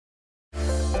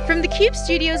From theCUBE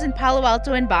studios in Palo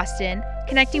Alto and Boston,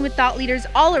 connecting with thought leaders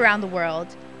all around the world,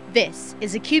 this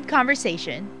is a CUBE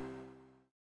Conversation.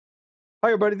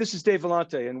 Hi everybody, this is Dave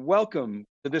Vellante and welcome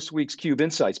to this week's CUBE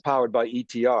Insights powered by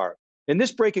ETR. In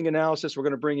this breaking analysis, we're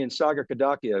going to bring in Sagar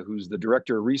Kadakia, who's the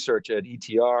Director of Research at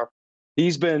ETR.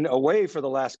 He's been away for the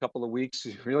last couple of weeks,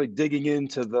 really digging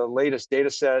into the latest data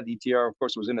set. ETR, of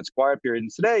course, was in its quiet period.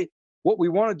 And today, what we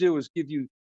want to do is give you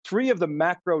three of the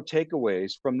macro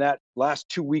takeaways from that last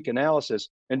 2-week analysis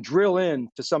and drill in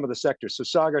to some of the sectors. So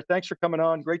Sagar, thanks for coming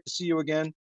on. Great to see you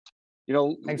again. You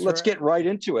know, let's get right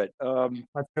into it.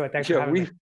 Let's do it. Thanks for having me.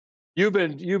 You've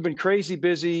been crazy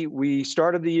busy. We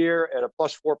started the year at a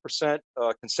plus 4%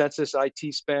 consensus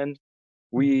IT spend.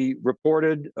 We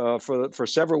reported for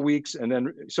several weeks and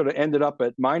then sort of ended up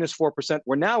at minus 4%.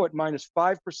 We're now at minus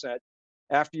 5%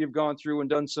 after you've gone through and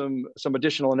done some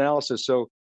additional analysis.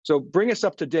 So bring us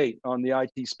up to date on the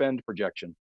IT spend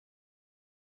projection.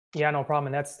 Yeah, no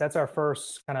problem. And that's our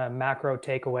first kind of macro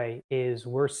takeaway is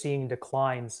we're seeing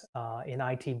declines in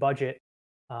IT budget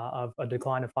of a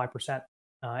decline of 5%.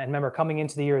 And remember, coming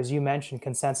into the year, as you mentioned,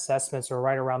 consensus estimates are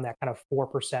right around that kind of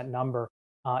 4% number.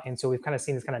 And so we've kind of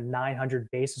seen this kind of 900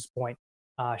 basis point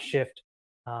shift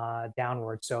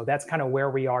downward. So that's kind of where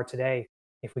we are today.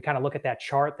 If we kind of look at that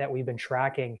chart that we've been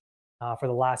tracking for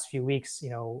the last few weeks,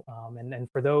 and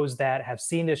for those that have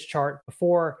seen this chart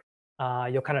before,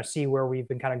 you'll kind of see where we've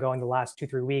been kind of going the last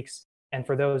 2-3 weeks. And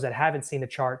for those that haven't seen the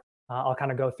chart, I'll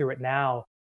kind of go through it now.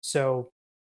 So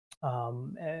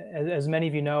as many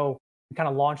of you know, we kind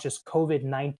of launched this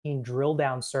COVID-19 drill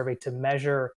down survey to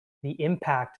measure the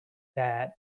impact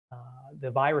that the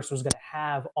virus was going to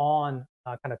have on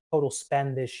kind of total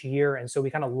spend this year. And so we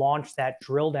kind of launched that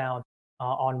drill down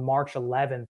on March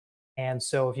 11th. And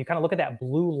so if you kind of look at that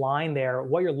blue line there,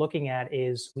 what you're looking at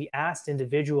is we asked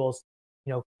individuals,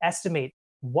 estimate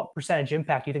what percentage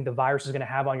impact you think the virus is going to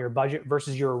have on your budget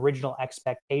versus your original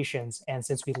expectations. And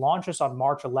since we launched this on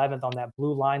March 11th on that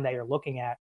blue line that you're looking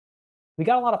at, we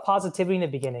got a lot of positivity in the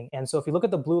beginning. And so if you look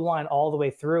at the blue line all the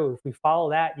way through, if we follow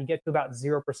that, you get to about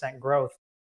 0% growth.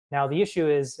 Now, the issue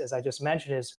is, as I just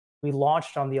mentioned, is we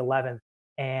launched on the 11th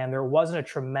and there wasn't a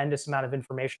tremendous amount of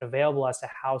information available as to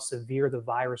how severe the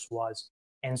virus was.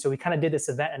 And so we kind of did this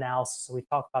event analysis. So we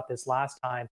talked about this last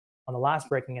time on the last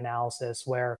breaking analysis,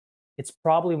 where it's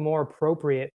probably more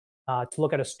appropriate to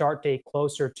look at a start date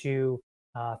closer to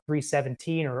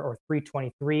 3/17 or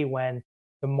 3/23 when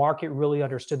the market really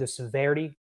understood the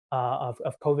severity of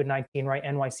COVID-19, right?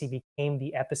 NYC became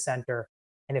the epicenter.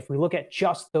 And if we look at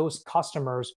just those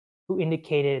customers who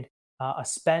indicated a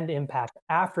spend impact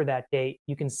after that date,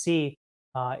 you can see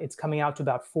it's coming out to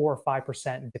about 4 or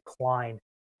 5% decline.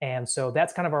 And so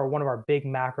that's kind of one of our big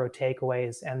macro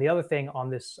takeaways. And the other thing on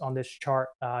this chart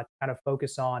to kind of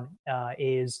focus on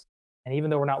is, and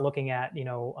even though we're not looking at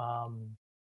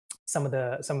some of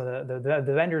the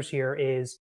vendors here,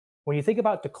 is when you think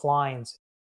about declines,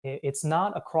 it's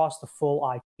not across the full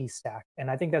IT stack.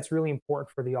 And I think that's really important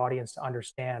for the audience to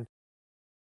understand.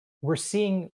 We're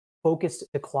seeing focused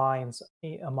declines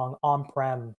among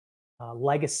on-prem,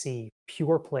 legacy,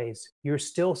 pure plays. You're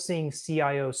still seeing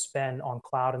CIOs spend on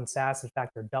cloud and SaaS. In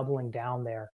fact, they're doubling down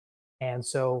there. And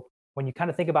so when you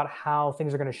kind of think about how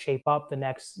things are going to shape up the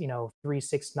next 3,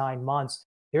 6, 9 months,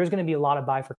 there's going to be a lot of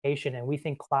bifurcation. And we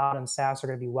think cloud and SaaS are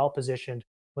going to be well positioned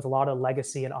with a lot of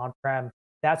legacy and on-prem.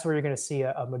 That's where you're going to see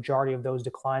a majority of those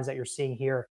declines that you're seeing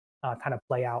here kind of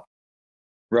play out.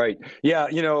 Right. Yeah.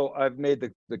 I've made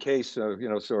the case, sort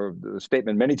of the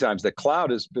statement many times that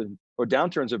cloud has been, or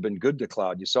downturns have been good to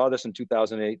cloud. You saw this in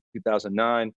 2008,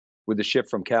 2009 with the shift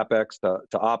from CapEx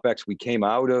to OpEx. We came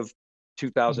out of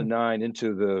 2009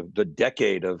 into the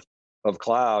decade of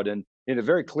cloud. And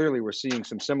very clearly, we're seeing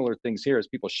some similar things here as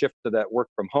people shift to that work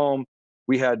from home.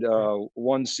 We had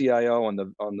one CIO on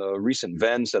the recent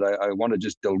Venn said, I want to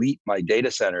just delete my data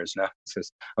centers now.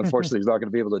 Unfortunately, he's not going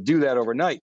to be able to do that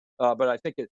overnight. But I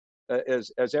think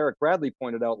as Eric Bradley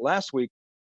pointed out last week,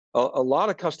 a lot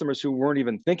of customers who weren't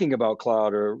even thinking about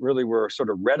cloud or really were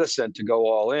sort of reticent to go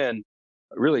all in,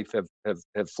 really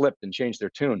have flipped and changed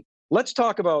their tune. Let's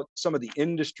talk about some of the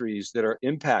industries that are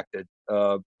impacted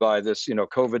by this,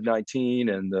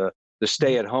 COVID-19 and the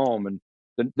stay at home. And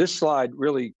this slide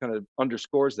really kind of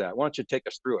underscores that. Why don't you take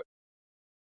us through it?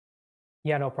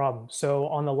 Yeah, no problem. So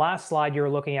on the last slide, you were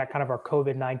looking at kind of our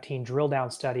COVID-19 drill down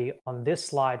study. On this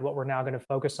slide, what we're now going to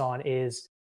focus on is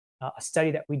a study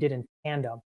that we did in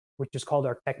tandem, which is called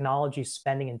our Technology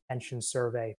Spending Intention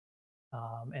Survey.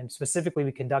 And specifically,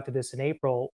 we conducted this in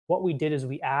April. What we did is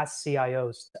we asked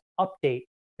CIOs to update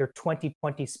their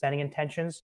 2020 spending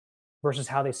intentions versus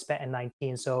how they spent in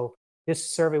 19. So this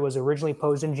survey was originally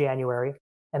posed in January.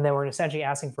 And then we're essentially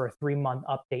asking for a 3-month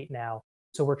update now.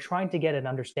 So we're trying to get an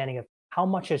understanding of how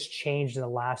much has changed in the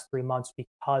last 3 months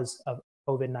because of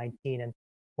COVID-19. And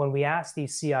when we ask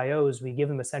these CIOs, we give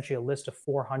them essentially a list of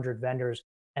 400 vendors,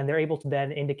 and they're able to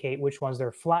then indicate which ones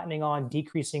they're flattening on,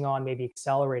 decreasing on, maybe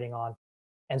accelerating on.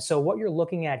 And so what you're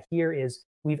looking at here is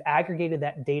we've aggregated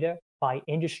that data by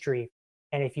industry.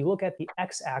 And if you look at the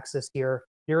x-axis here,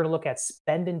 you're going to look at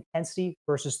spend intensity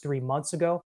versus 3 months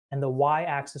ago, and the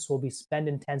y-axis will be spend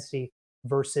intensity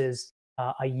versus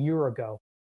a year ago.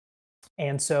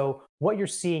 And so what you're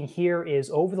seeing here is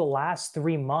over the last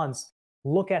 3 months,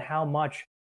 look at how much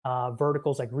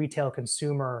verticals like retail,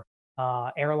 consumer,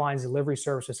 airlines, delivery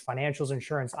services, financials,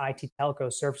 insurance, IT,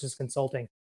 telco, services, consulting,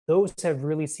 those have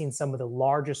really seen some of the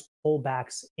largest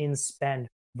pullbacks in spend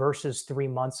versus 3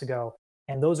 months ago.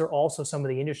 And those are also some of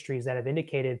the industries that have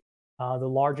indicated the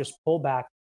largest pullback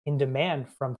in demand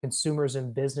from consumers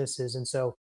and businesses. And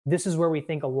so this is where we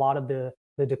think a lot of the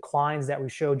declines that we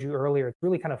showed you earlier, it's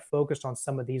really kind of focused on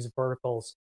some of these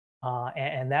verticals.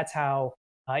 And that's how,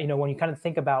 when you kind of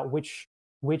think about which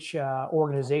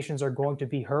organizations are going to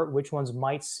be hurt, which ones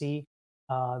might see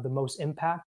the most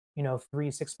impact,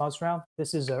 3-6 months from now,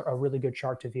 this is a really good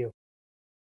chart to view.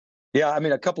 Yeah, I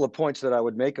mean, a couple of points that I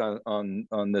would make on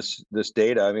this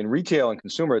data. I mean, retail and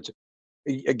consumer, it's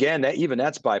again, even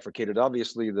that's bifurcated.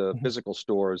 Obviously, the Mhm. physical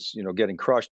stores, getting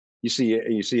crushed. You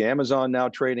see Amazon now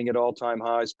trading at all-time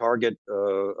highs. Target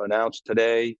announced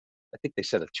today, I think they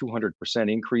said a 200%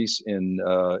 increase in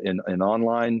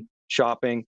online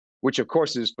shopping, which of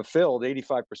course is fulfilled.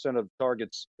 85% of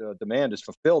Target's demand is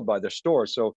fulfilled by their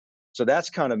stores. So that's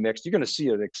kind of mixed. You're going to see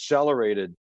an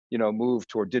accelerated, move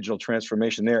toward digital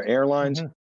transformation there. Airlines,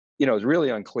 Mhm. it's really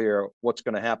unclear what's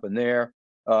going to happen there.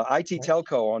 IT Right.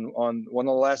 telco on one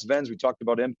of the last VENs, we talked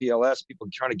about MPLS, people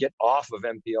trying to get off of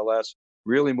MPLS,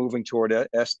 really moving toward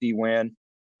SD-WAN,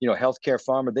 healthcare,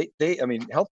 pharma. I mean,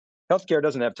 healthcare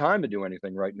doesn't have time to do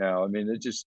anything right now. I mean, it's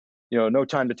just, no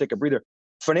time to take a breather.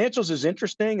 Financials is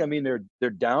interesting. I mean, they're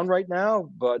down right now,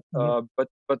 but Mhm.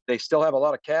 they still have a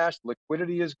lot of cash.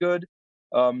 Liquidity is good,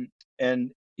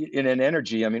 and in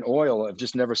energy, I mean, oil. I've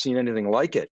just never seen anything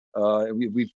like it.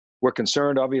 We're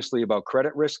concerned, obviously, about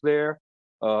credit risk there,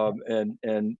 and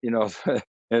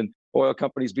and oil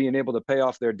companies being able to pay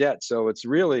off their debt. So it's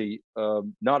really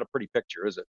not a pretty picture,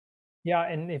 is it? Yeah,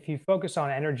 and if you focus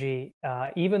on energy,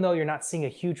 even though you're not seeing a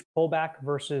huge pullback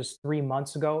versus 3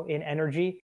 months ago in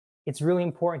energy, it's really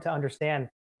important to understand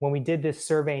when we did this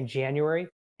survey in January,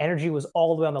 energy was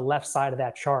all the way on the left side of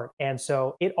that chart. And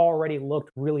so it already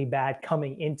looked really bad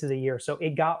coming into the year. So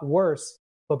it got worse,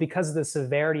 but because of the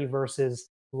severity versus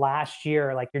last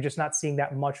year, like you're just not seeing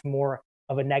that much more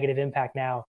of a negative impact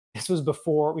now. This was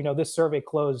before, this survey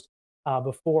closed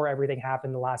before everything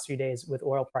happened the last few days with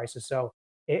oil prices. So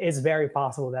it's very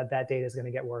possible that that data is going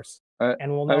to get worse, Uh,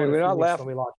 and we'll I know mean, in a we're few not weeks when laughing.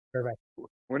 we launch the survey.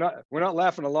 We're not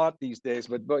laughing a lot these days,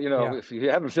 but Yeah, if you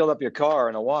haven't filled up your car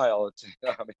in a while, it's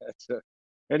I mean,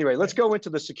 anyway. Let's right. go into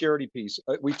the security piece.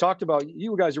 We talked about,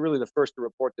 you guys are really the first to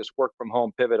report this work from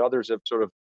home pivot. Others have sort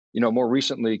of, more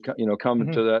recently, come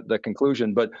Mhm. to the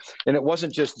conclusion. And it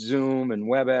wasn't just Zoom and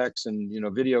WebEx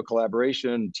and video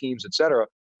collaboration, Teams, et cetera.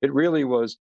 It really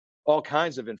was all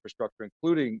kinds of infrastructure,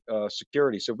 including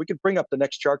security. So if we could bring up the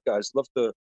next chart, guys, love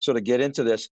to sort of get into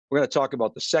this. We're going to talk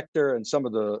about the sector and some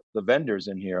of the vendors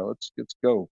in here. Let's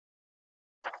go.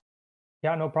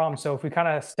 Yeah, no problem. So if we kind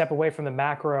of step away from the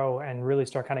macro and really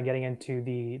start kind of getting into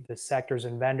the sectors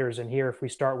and vendors, and here, if we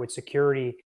start with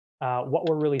security, what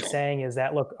we're really saying is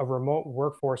that look, a remote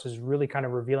workforce is really kind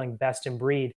of revealing best in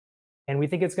breed, and we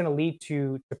think it's going to lead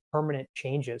to permanent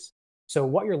changes. So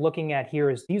what you're looking at here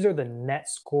is these are the net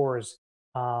scores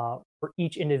for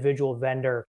each individual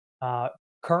vendor uh,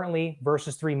 currently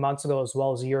versus 3 months ago, as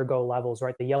well as a year ago levels.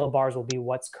 Right, the yellow bars will be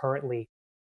what's currently.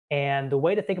 And the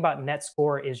way to think about net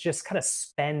score is just kind of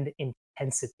spend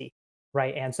intensity,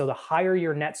 right? And so the higher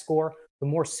your net score, the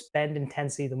more spend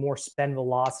intensity, the more spend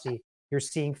velocity you're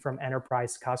seeing from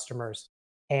enterprise customers.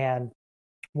 And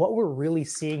what we're really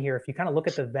seeing here, if you kind of look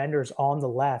at the vendors on the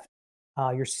left,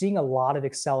 you're seeing a lot of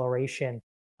acceleration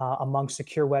among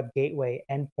secure web gateway,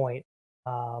 endpoint,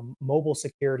 mobile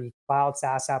security, cloud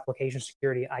SaaS application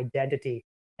security, identity.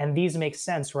 And these make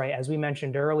sense, right? As we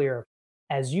mentioned earlier,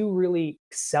 as you really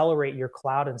accelerate your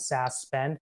cloud and SaaS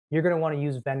spend, you're going to want to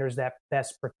use vendors that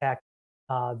best protect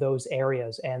those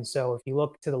areas. And so if you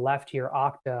look to the left here,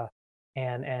 Okta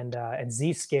and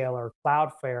Zscaler,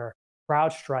 Cloudflare,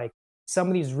 CrowdStrike, some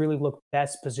of these really look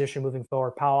best positioned moving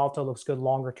forward. Palo Alto looks good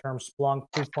longer term. Splunk,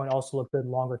 Proofpoint also look good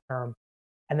longer term.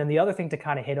 And then the other thing to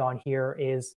kind of hit on here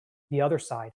is the other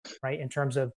side, right? In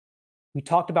terms of We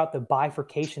talked about the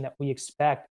bifurcation that we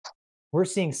expect. We're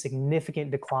seeing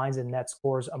significant declines in net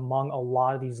scores among a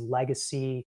lot of these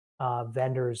legacy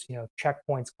vendors.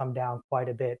 Checkpoints come down quite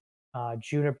a bit.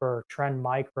 Juniper, Trend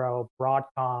Micro,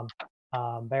 Broadcom,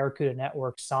 Barracuda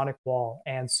Network, Sonic Wall.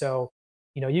 And so,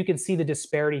 you can see the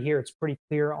disparity here. It's pretty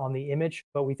clear on the image,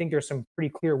 but we think there's some pretty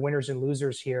clear winners and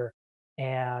losers here.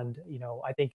 And,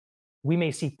 I think we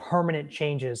may see permanent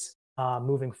changes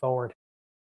moving forward.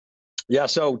 Yeah,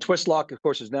 so Twistlock, of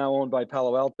course, is now owned by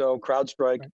Palo Alto,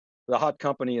 CrowdStrike, the hot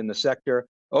company in the sector.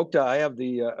 Okta, I have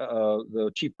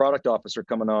the chief product officer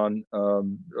coming on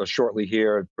shortly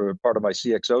here for part of my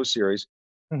CXO series.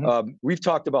 We've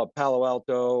talked about Palo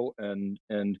Alto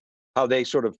and how they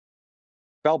sort of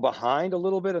fell behind a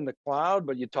little bit in the cloud,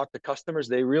 but you talk to customers,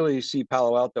 they really see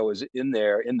Palo Alto as in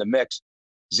there in the mix.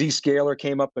 Zscaler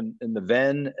came up in the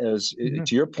Venn as,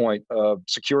 to your point,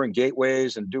 securing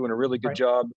gateways and doing a really good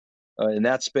job in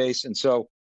that space. And so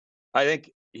I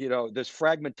think, there's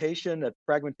fragmentation. That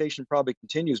fragmentation probably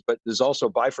continues, but there's also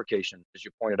bifurcation, as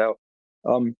you pointed out.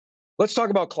 Let's talk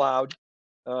about cloud.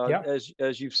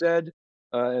 As you've said,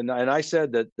 and I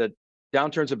said that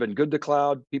downturns have been good to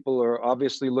cloud. People are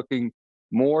obviously looking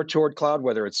more toward cloud,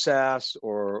 whether it's SaaS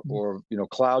or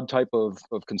cloud type of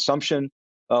consumption.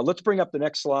 Let's bring up the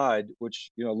next slide,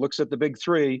 which looks at the big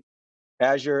three: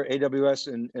 Azure, AWS,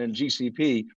 and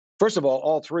GCP. First of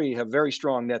all three have very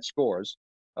strong net scores.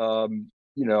 Up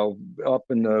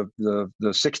in the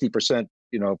 60%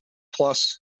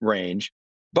 plus range.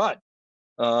 But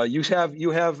you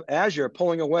have Azure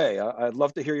pulling away. I'd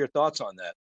love to hear your thoughts on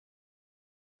that.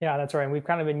 Yeah, that's right. And we've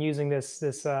kind of been using this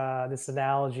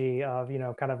analogy of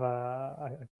kind of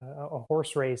a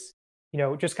horse race.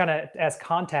 Just kind of as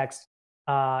context.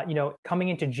 Coming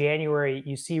into January,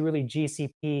 you see really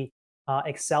GCP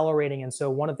accelerating, and so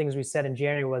one of the things we said in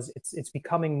January was it's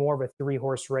becoming more of a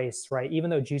three-horse race, right? Even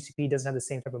though GCP doesn't have the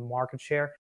same type of market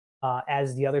share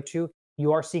as the other two,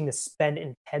 you are seeing the spend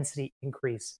intensity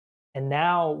increase. And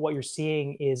now what you're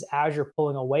seeing is Azure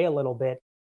pulling away a little bit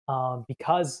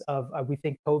because of we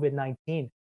think COVID-19.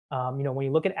 When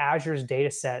you look at Azure's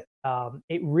data set,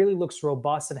 it really looks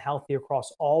robust and healthy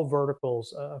across all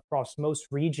verticals, across most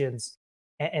regions.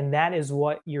 And that is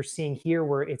what you're seeing here,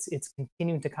 where it's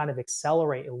continuing to kind of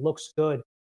accelerate. It looks good.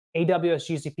 AWS,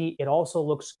 GCP, it also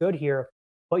looks good here,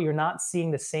 but you're not seeing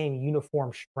the same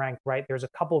uniform strength, right? There's a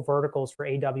couple of verticals for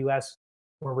AWS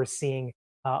where we're seeing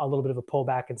a little bit of a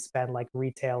pullback in spend, like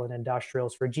retail and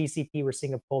industrials. For GCP, we're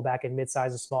seeing a pullback in midsize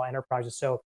and small enterprises.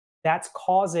 So that's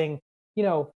causing,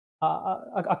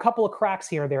 a couple of cracks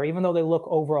here and there, even though they look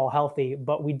overall healthy.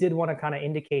 But we did want to kind of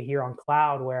indicate here on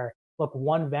cloud where, look,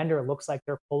 one vendor looks like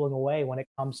they're pulling away when it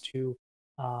comes to,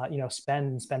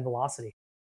 spend and spend velocity.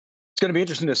 It's going to be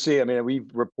interesting to see. I mean, we've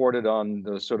reported on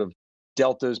the sort of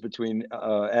deltas between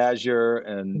Azure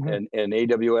and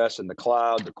AWS and the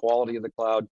cloud, the quality of the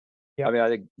cloud. I mean, I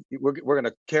think we're going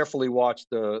to carefully watch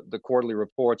the quarterly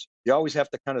reports. You always have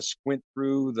to kind of squint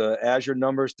through the Azure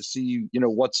numbers to see,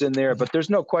 what's in there. But there's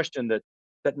no question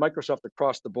that Microsoft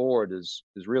across the board is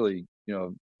really,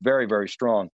 very, very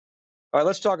strong. All right,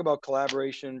 let's talk about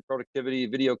collaboration, productivity,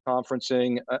 video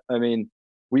conferencing. I mean,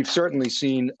 we've certainly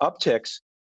seen upticks,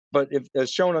 but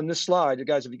as shown on this slide,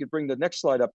 guys, if you could bring the next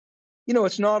slide up,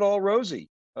 it's not all rosy.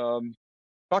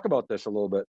 Talk about this a little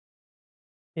bit.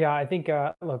 Yeah, I think,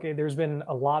 look, there's been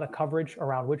a lot of coverage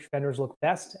around which vendors look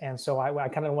best. And so I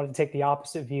kind of wanted to take the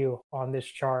opposite view on this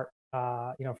chart,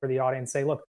 for the audience, say,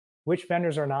 look, which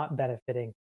vendors are not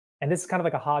benefiting? And this is kind of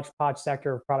like a hodgepodge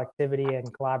sector of productivity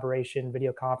and collaboration,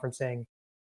 video conferencing.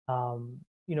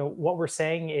 What we're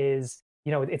saying is,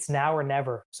 it's now or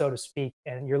never, so to speak.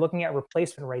 And you're looking at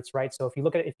replacement rates, right? So if you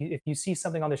look at if you see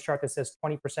something on this chart that says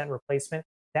 20% replacement,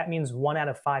 that means 1 out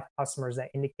of 5 customers that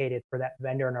indicated for that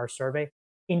vendor in our survey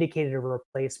indicated a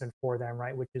replacement for them,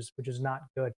 right? Which is not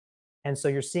good. And so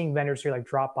you're seeing vendors here like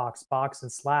Dropbox, Box,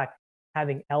 and Slack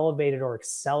having elevated or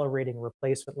accelerating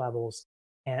replacement levels.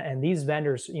 And these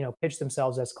vendors, pitch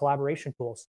themselves as collaboration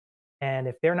tools. And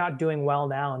if they're not doing well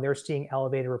now and they're seeing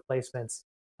elevated replacements,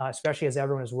 especially as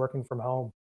everyone is working from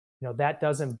home, that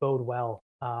doesn't bode well,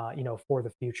 for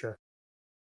the future.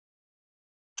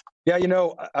 Yeah,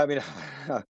 I mean,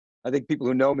 I think people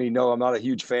who know me know I'm not a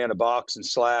huge fan of Box and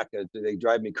Slack. They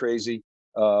drive me crazy.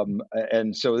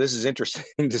 And so this is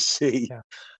interesting to see. Yeah.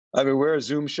 I mean, we're a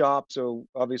Zoom shop, so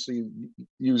obviously you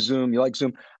use Zoom, you like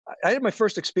Zoom. I had my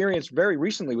first experience very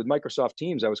recently with Microsoft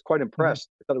Teams. I was quite impressed.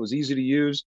 I thought it was easy to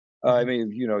use. I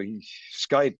mean,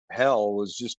 Skype hell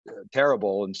was just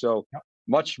terrible. And so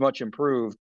much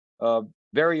improved.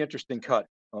 Very interesting cut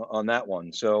on that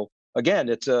one. So again,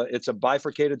 it's a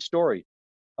bifurcated story.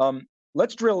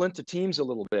 let's drill into teams a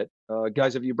little bit.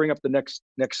 Guys, if you bring up the next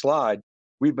slide,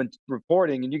 we've been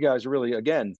reporting, and you guys are really,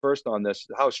 again, first on this,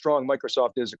 how strong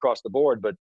Microsoft is across the board,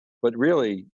 but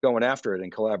really going after it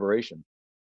in collaboration.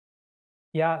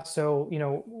 Yeah, so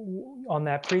on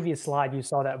that previous slide, you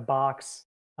saw that Box,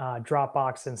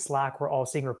 Dropbox, and Slack were all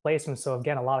seeing replacements. So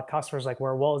again, a lot of customers like,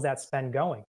 where well is that spend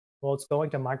going? Well, it's going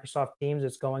to Microsoft Teams.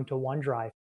 It's going to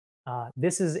OneDrive.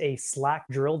 This is a Slack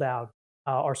drill down,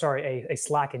 or sorry, a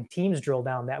Slack and Teams drill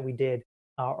down that we did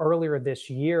earlier this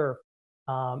year.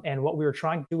 And what we were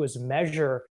trying to do is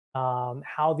measure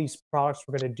how these products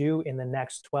were going to do in the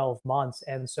next 12 months.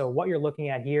 And so what you're looking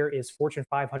at here is Fortune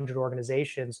 500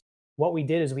 organizations. What we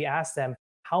did is we asked them,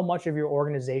 how much of your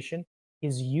organization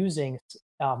is using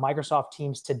Microsoft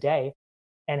Teams today?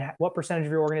 And what percentage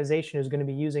of your organization is going to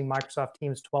be using Microsoft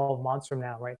Teams 12 months from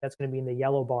now, right? That's going to be in the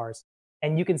yellow bars.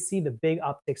 And you can see the big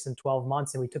upticks in 12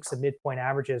 months. And we took some midpoint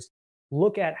averages.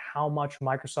 Look at how much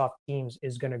Microsoft Teams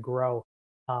is going to grow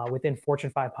within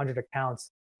Fortune 500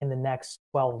 accounts in the next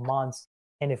 12 months.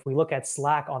 And if we look at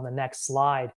Slack on the next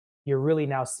slide, you're really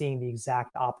now seeing the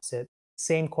exact opposite.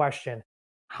 Same question.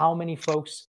 How many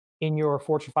folks in your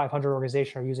Fortune 500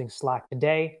 organization are using Slack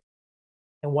today?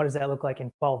 And what does that look like in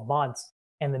 12 months?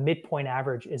 And the midpoint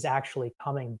average is actually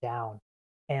coming down.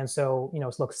 And so,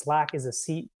 look, Slack is a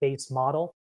seat-based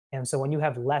model. And so when you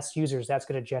have less users, that's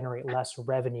going to generate less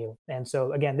revenue. And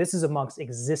so again, this is amongst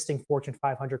existing Fortune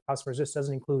 500 customers. This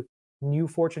doesn't include new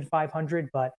Fortune 500,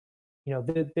 but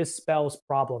this spells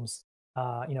problems,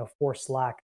 for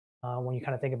Slack when you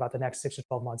kind of think about the next 6 to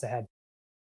 12 months ahead.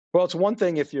 Well, it's one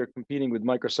thing if you're competing with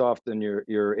Microsoft and your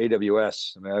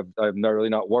AWS. I mean, I'm not really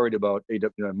not worried about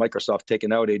Microsoft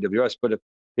taking out AWS, but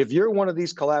if you're one of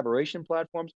these collaboration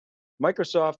platforms,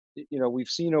 Microsoft, we've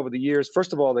seen over the years,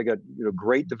 first of all, they got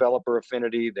great developer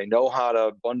affinity. They know how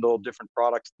to bundle different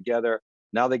products together.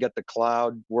 Now they got the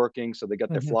cloud working, so they got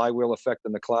their flywheel effect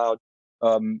in the cloud.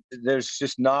 There's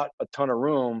just not a ton of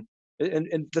room.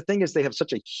 And the thing is, they have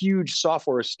such a huge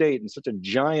software estate and such a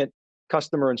giant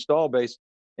customer install base,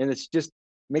 and it's just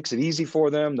makes it easy for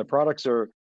them. The products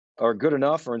are good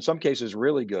enough, or in some cases,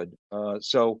 really good.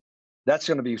 So that's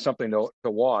going to be something to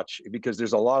watch, because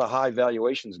there's a lot of high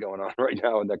valuations going on right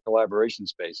now in that collaboration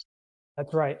space.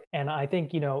 That's right. And I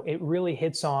think, it really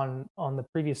hits on the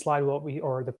previous slide,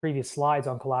 or the previous slides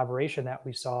on collaboration that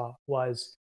we saw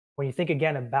was, when you think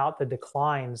again about the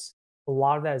declines, a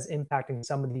lot of that is impacting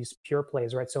some of these pure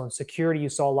plays, right? So in security, you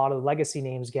saw a lot of the legacy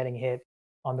names getting hit.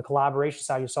 On the collaboration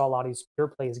side, you saw a lot of these pure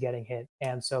plays getting hit.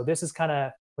 And so this is kind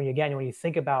of when you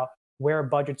think about where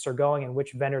budgets are going and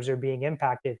which vendors are being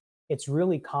impacted, it's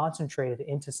really concentrated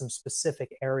into some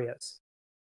specific areas.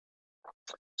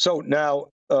 So now,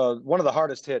 one of the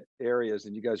hardest hit areas,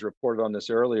 and you guys reported on this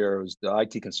earlier, was the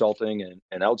IT consulting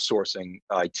and outsourcing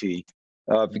IT.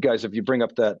 If you bring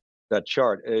up that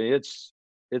chart, it's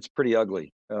pretty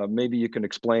ugly. Maybe you can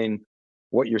explain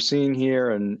what you're seeing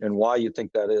here and why you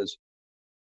think that is.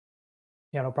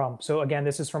 Yeah, no problem. So again,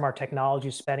 this is from our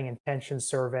technology spending intention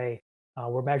survey.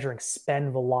 We're measuring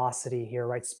spend velocity here,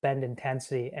 right? Spend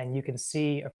intensity. And you can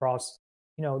see across,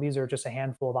 these are just a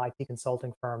handful of IT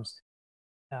consulting firms.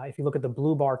 If you look at the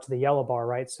blue bar to the yellow bar,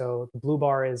 right? So the blue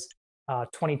bar is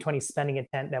 2020 spending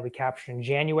intent that we captured in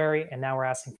January, and now we're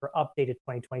asking for updated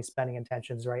 2020 spending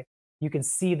intentions, right? You can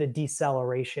see the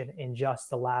deceleration in just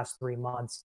the last 3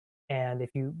 months. And if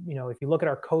you look at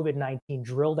our COVID-19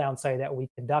 drill down study that we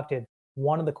conducted,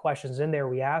 one of the questions in there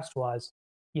we asked was,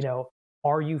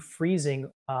 are you freezing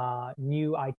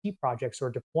new IT projects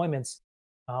or deployments?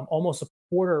 Almost a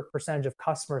quarter percentage of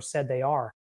customers said they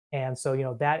are. And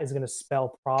so, that is going to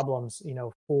spell problems,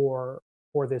 for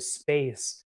this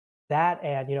space. That,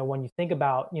 and, when you think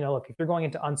about, look, if you're going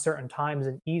into uncertain times,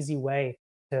 an easy way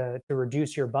to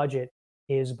reduce your budget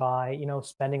is by,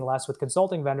 spending less with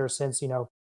consulting vendors, since,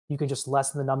 you can just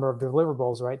lessen the number of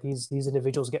deliverables, right? These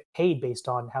individuals get paid based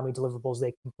on how many deliverables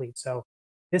they complete. So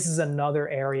this is another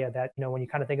area that, when you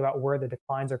kind of think about where the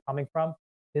declines are coming from,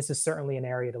 this is certainly an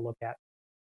area to look at.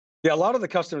 Yeah, a lot of the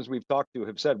customers we've talked to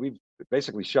have said we've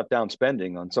basically shut down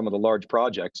spending on some of the large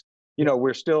projects.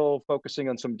 We're still focusing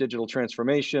on some digital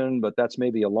transformation, but that's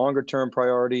maybe a longer term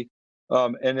priority.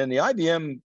 And then the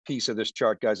IBM piece of this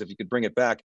chart, guys, if you could bring it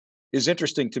back, is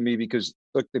interesting to me because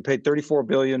look, they paid $34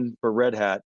 billion for Red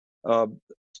Hat.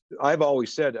 I've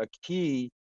always said a key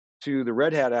to the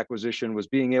Red Hat acquisition was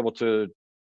being able to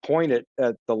point it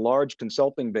at the large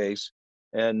consulting base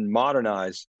and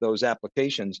modernize those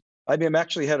applications. IBM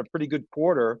actually had a pretty good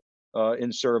quarter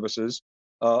in services,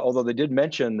 although they did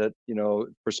mention that,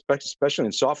 especially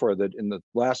in software, that in the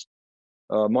last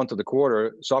month of the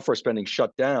quarter, software spending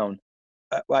shut down.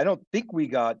 I don't think we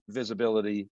got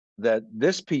visibility that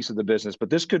this piece of the business, but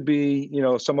this could be,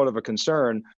 somewhat of a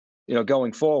concern,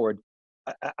 going forward.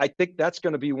 I think that's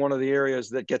going to be one of the areas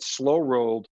that gets slow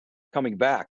rolled coming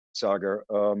back, Sagar.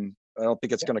 I don't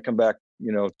think it's going to come back,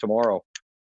 tomorrow.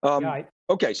 Yeah,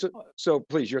 Okay, so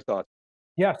please, your thoughts.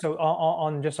 yeah. So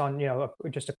just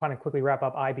to kind of quickly wrap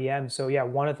up IBM. So yeah,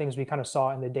 one of the things we kind of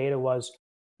saw in the data was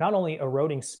not only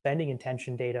eroding spending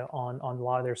intention data on a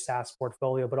lot of their SaaS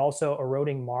portfolio, but also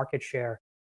eroding market share.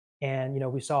 And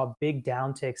we saw big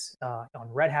downticks on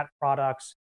Red Hat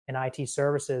products and IT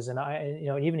services, and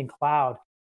even in cloud.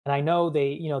 And I know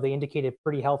they indicated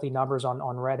pretty healthy numbers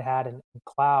on Red Hat and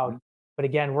cloud. But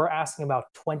again, we're asking about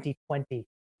 2020,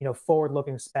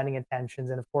 forward-looking spending intentions.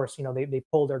 And of course, they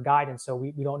pulled their guidance, so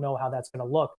we don't know how that's going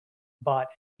to look. But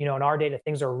in our data,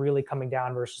 things are really coming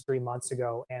down versus 3 months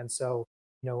ago. And so,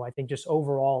 I think just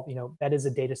overall, that is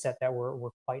a data set that we're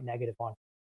quite negative on.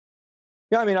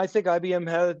 Yeah, I mean, I think IBM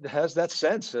has that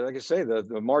sense. Like I say,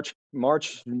 the March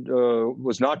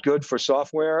was not good for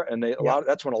software, and Yeah.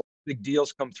 that's when a lot of big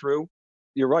deals come through.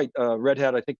 You're right. Red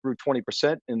Hat, I think, grew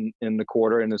 20% in the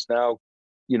quarter, and is now,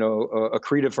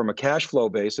 accretive from a cash flow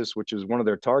basis, which is one of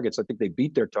their targets. I think they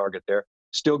beat their target there.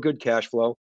 Still good cash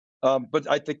flow, but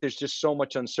I think there's just so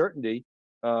much uncertainty,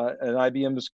 and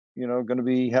IBM is, going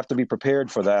to have to be prepared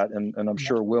for that, and I'm Yeah.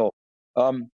 sure will.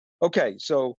 Okay,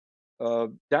 so.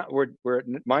 That we're at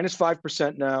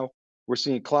 -5% now. We're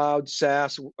seeing cloud,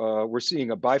 SaaS. We're seeing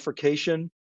a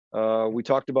bifurcation. We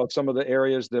talked about some of the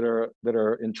areas that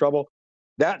are in trouble.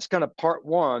 That's kind of part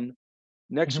one.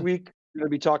 Next Mhm. week, we're going to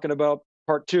be talking about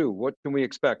part two. What can we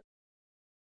expect?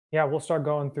 Yeah, we'll start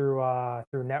going through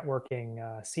networking,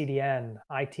 CDN,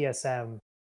 ITSM,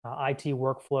 IT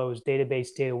workflows,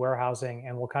 database data warehousing,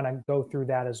 and we'll kind of go through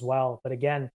that as well. But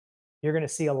again, you're going to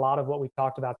see a lot of what we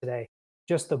talked about today,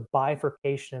 just the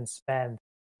bifurcation in spend,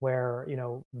 where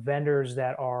vendors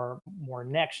that are more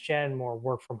next gen, more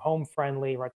work from home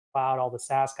friendly, right? The cloud, all the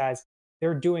SaaS guys,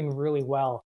 they're doing really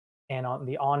well, and on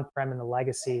the on-prem and the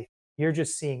legacy, you're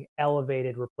just seeing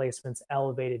elevated replacements,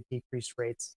 elevated decrease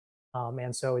rates.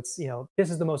 And so it's, this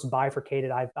is the most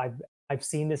bifurcated I've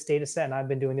seen this data set, and I've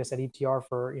been doing this at ETR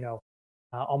for,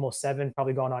 almost 7,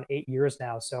 probably going on 8 years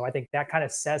now. So I think that kind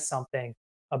of says something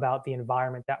about the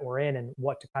environment that we're in and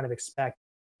what to kind of expect,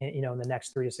 in the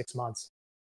next 3 to 6 months.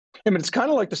 I mean, it's kind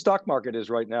of like the stock market is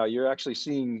right now. You're actually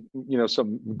seeing,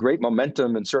 some great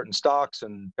momentum in certain stocks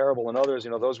and terrible in others,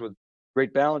 those with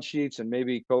great balance sheets, and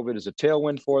maybe COVID is a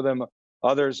tailwind for them.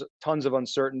 Others, tons of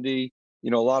uncertainty, a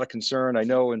lot of concern. I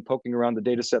know in poking around the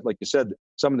data set, like you said,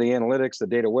 some of the analytics, the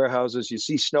data warehouses, you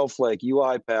see Snowflake,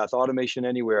 UiPath, Automation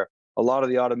Anywhere. A lot of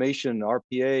the automation,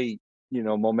 RPA,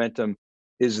 momentum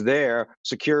is there.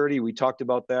 Security, we talked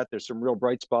about that. There's some real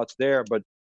bright spots there, but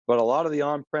a lot of the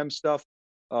on-prem stuff,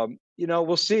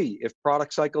 we'll see if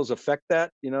product cycles affect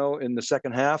that, in the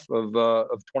second half of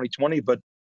 2020. But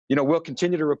we'll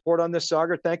continue to report on this,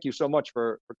 Sagar. Thank you so much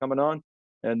for coming on,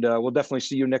 and we'll definitely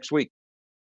see you next week.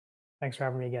 Thanks for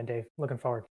having me again, Dave. Looking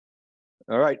forward.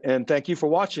 All right, and thank you for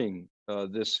watching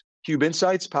this CUBE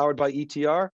Insights powered by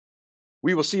ETR.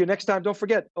 We will see you next time. Don't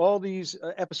forget, all these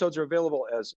episodes are available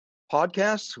as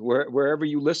podcasts wherever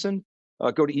you listen.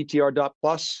 Go to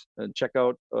etr.plus and check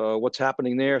out what's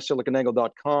happening there.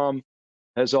 SiliconANGLE.com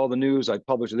has all the news. I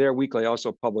publish there weekly. I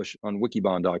also publish on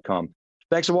wikibon.com.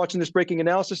 Thanks for watching this breaking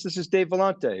analysis. This is Dave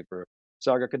Vellante for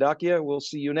Sagar Kadakia. We'll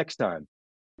see you next time.